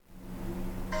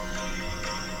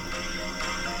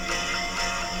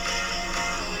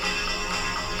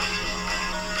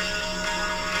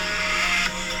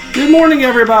morning,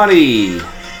 everybody,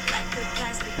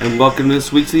 and welcome to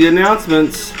this week's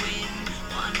announcements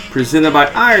presented by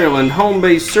Ireland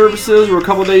Home-Based Services. We're a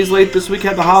couple days late this week,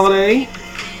 had the holiday.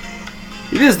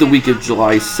 It is the week of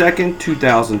July 2nd,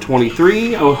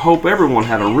 2023. I hope everyone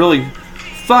had a really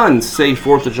fun, safe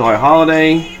 4th of July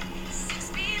holiday.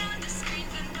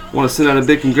 I want to send out a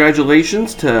big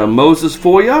congratulations to Moses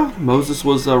Foya. Moses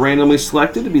was randomly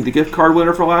selected to be the gift card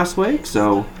winner for last week,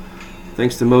 so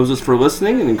thanks to Moses for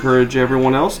listening, and encourage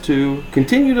everyone else to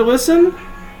continue to listen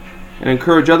and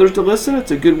encourage others to listen.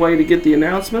 It's a good way to get the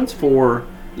announcements for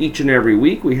each and every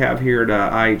week we have here at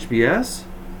IHBS.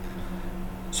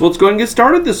 So let's go ahead and get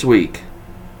started this week.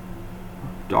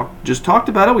 Just talked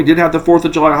about it. We did have the 4th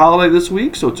of July holiday this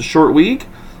week, so it's a short week.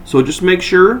 So just make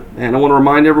sure, and I want to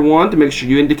remind everyone to make sure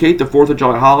you indicate the 4th of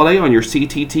July holiday on your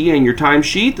CTT and your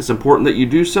timesheet. It's important that you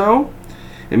do so.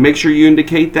 And make sure you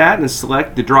indicate that and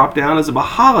select the drop down as of a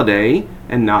holiday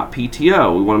and not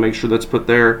PTO. We want to make sure that's put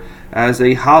there as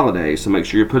a holiday. So make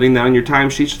sure you're putting that on your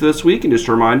timesheets for this week. And just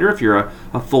a reminder, if you're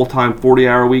a full-time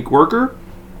 40-hour-a-week worker,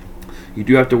 you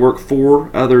do have to work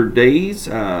 4 other days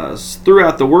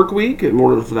throughout the work week in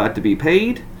order for that to be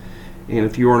paid. And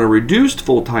if you're on a reduced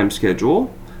full-time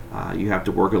schedule, you have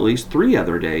to work at least 3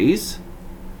 other days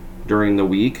during the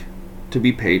week to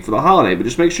be paid for the holiday. But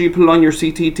just make sure you put it on your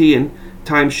CTT and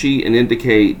timesheet and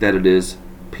indicate that it is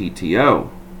PTO.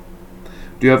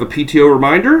 Do you have a PTO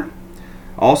reminder?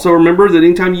 Also remember that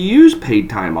anytime you use paid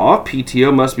time off,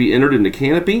 PTO must be entered into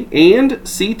Canopy and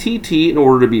CTT in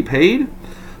order to be paid.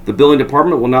 The billing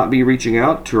department will not be reaching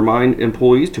out to remind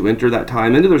employees to enter that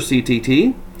time into their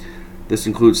CTT. This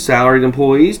includes salaried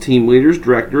employees, team leaders,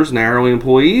 directors, and hourly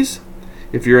employees.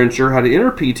 If you're unsure how to enter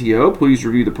PTO, please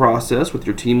review the process with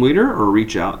your team leader or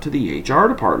reach out to the HR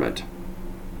department.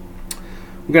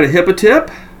 We've got a HIPAA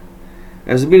tip.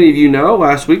 As many of you know,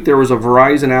 last week there was a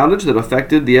Verizon outage that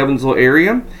affected the Evansville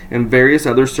area and various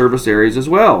other service areas as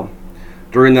well.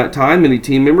 During that time, many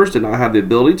team members did not have the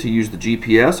ability to use the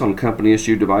GPS on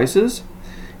company-issued devices.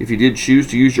 If you did choose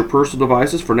to use your personal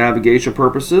devices for navigation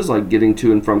purposes, like getting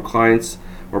to and from clients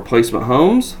or placement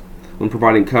homes, when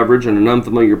providing coverage in an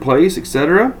unfamiliar place,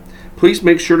 etc., please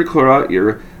make sure to clear out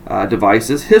your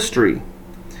device's history.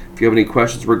 If you have any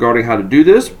questions regarding how to do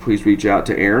this, please reach out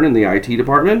to Aaron in the IT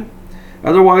department.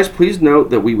 Otherwise, please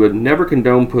note that we would never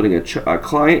condone putting a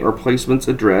client or placement's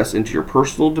address into your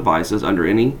personal devices under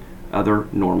any other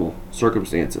normal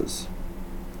circumstances.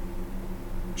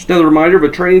 Just another reminder of a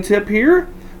training tip here.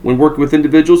 When working with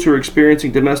individuals who are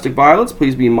experiencing domestic violence,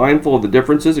 please be mindful of the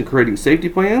differences in creating safety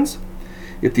plans.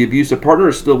 If the abusive partner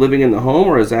is still living in the home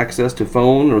or has access to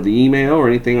phone or the email or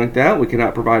anything like that, we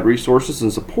cannot provide resources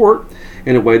and support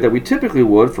in a way that we typically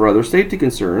would for other safety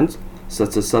concerns,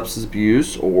 such as substance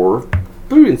abuse or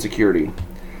food insecurity.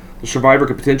 The survivor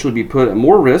could potentially be put at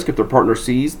more risk if their partner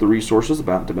sees the resources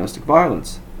about domestic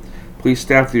violence. Please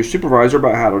staff with your supervisor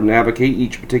about how to navigate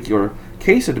each particular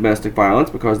case of domestic violence,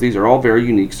 because these are all very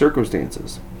unique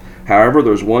circumstances. However,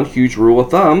 there's one huge rule of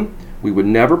thumb. We would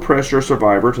never pressure a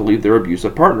survivor to leave their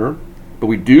abusive partner, but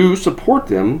we do support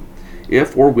them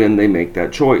if or when they make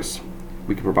that choice.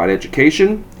 We can provide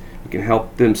education, we can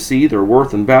help them see their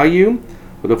worth and value,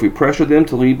 but if we pressure them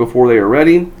to leave before they are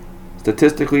ready,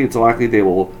 statistically it's likely they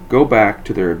will go back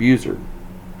to their abuser.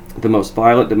 The most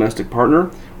violent domestic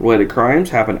partner-related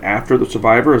crimes happen after the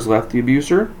survivor has left the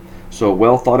abuser, so a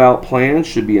well-thought-out plan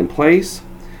should be in place,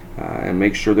 and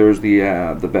make sure there's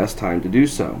the best time to do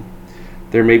so.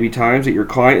 There may be times that your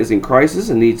client is in crisis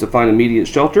and needs to find immediate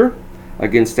shelter.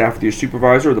 Again, staff with your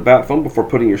supervisor or the bat phone before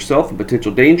putting yourself in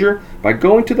potential danger by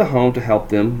going to the home to help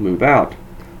them move out.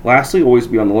 Lastly, always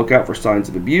be on the lookout for signs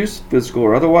of abuse, physical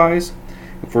or otherwise,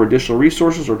 and for additional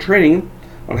resources or training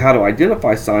on how to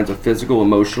identify signs of physical,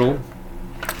 emotional,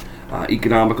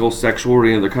 economical, sexual, or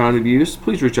any other kind of abuse.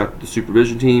 Please reach out to the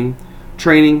supervision team,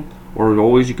 training, or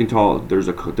always you can call, there's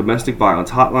a domestic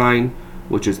violence hotline,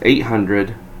 which is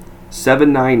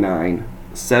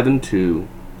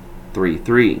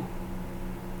 800-799-7233.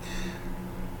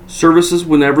 Services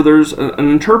whenever there's an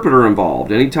interpreter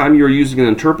involved. Anytime you're using an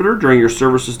interpreter during your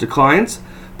services to clients,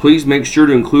 please make sure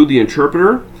to include the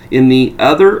interpreter in the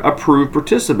Other Approved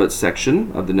Participants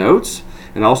section of the notes,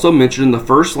 and also mention in the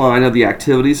first line of the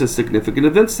Activities and Significant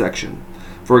Events section.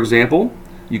 For example,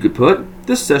 you could put,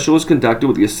 "This session was conducted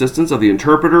with the assistance of the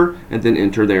interpreter," and then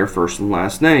enter their first and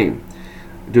last name.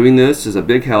 Doing this is a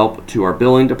big help to our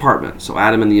billing department. So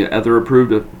add them in the Other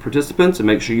Approved Participants and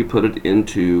make sure you put it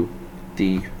into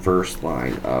the first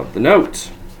line of the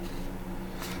notes.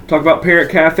 Talk about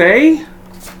Parent Cafe.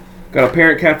 Got a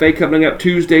Parent Cafe coming up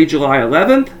Tuesday, July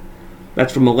 11th.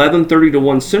 That's from 11:30 to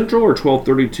 1 Central or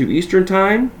 12:30 to Eastern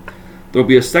Time. There will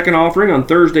be a second offering on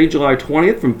Thursday, July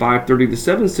 20th from 5:30 to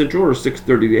 7 Central or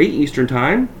 6:30 to 8 Eastern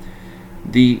Time.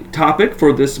 The topic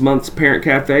for this month's Parent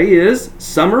Cafe is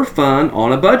Summer Fun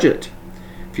on a Budget.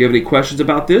 If you have any questions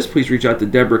about this, please reach out to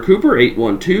Deborah Cooper,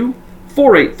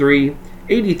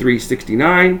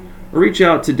 812-483-8369, or reach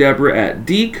out to Deborah at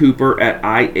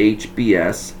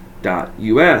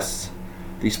dcooper@ihbs.us.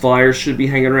 These flyers should be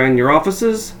hanging around your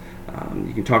offices.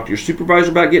 You can talk to your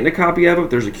supervisor about getting a copy of it.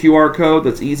 There's a QR code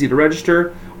that's easy to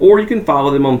register, or you can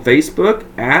follow them on Facebook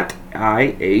at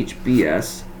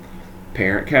IHBS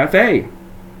Parent Cafe.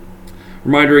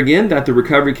 Reminder again that the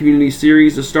Recovery Community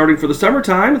Series is starting for the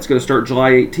summertime. It's going to start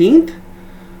July 18th,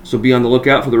 so be on the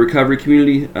lookout for the Recovery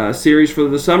Community Series for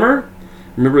the summer.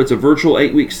 Remember, it's a virtual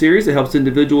 8-week series that helps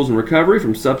individuals in recovery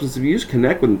from substance abuse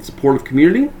connect with a supportive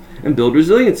community and build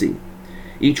resiliency.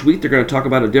 Each week, they're going to talk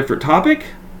about a different topic.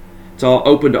 It's all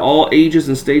open to all ages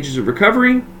and stages of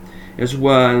recovery. As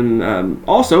well,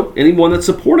 also, anyone that's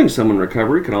supporting someone in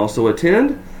recovery can also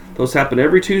attend. Those happen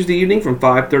every Tuesday evening from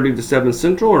 5:30 to 7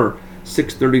 Central or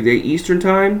 6:30 to 8 Eastern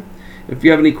Time. If you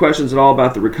have any questions at all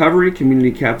about the Recovery Community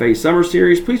Cafe Summer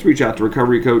Series, please reach out to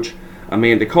Recovery Coach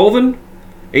Amanda Colvin,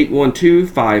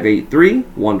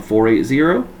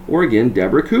 812-583-1480, or again,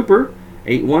 Deborah Cooper,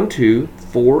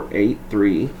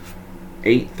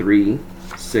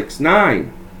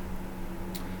 812-483-8369.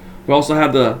 We also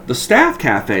have the Staff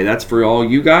Cafe. That's for all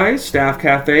you guys, Staff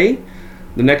Cafe.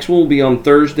 The next one will be on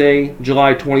Thursday,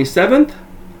 July 27th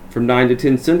from 9 to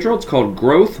 10 Central. It's called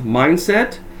Growth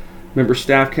Mindset. Remember,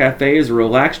 Staff Cafe is a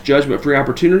relaxed, judgment-free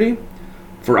opportunity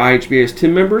for IHBS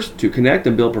team members to connect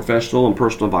and build professional and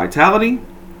personal vitality.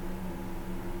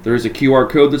 There is a QR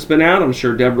code that's been out. I'm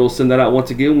sure Deborah will send that out once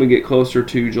again when we get closer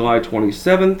to July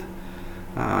 27th.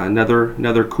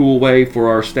 Another cool way for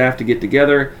our staff to get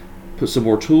together, put some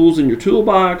more tools in your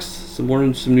toolbox,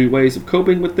 learn some new ways of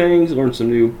coping with things, learn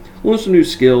some new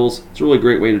skills. It's a really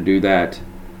great way to do that.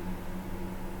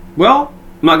 Well,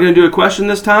 I'm not going to do a question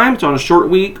this time. It's on a short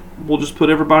week. We'll just put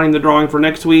everybody in the drawing for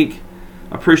next week.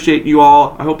 I appreciate you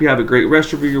all. I hope you have a great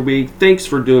rest of your week. Thanks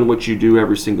for doing what you do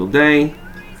every single day.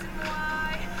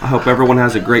 I hope everyone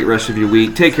has a great rest of your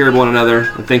week. Take care of one another,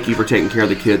 and thank you for taking care of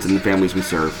the kids and the families we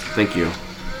serve. Thank you.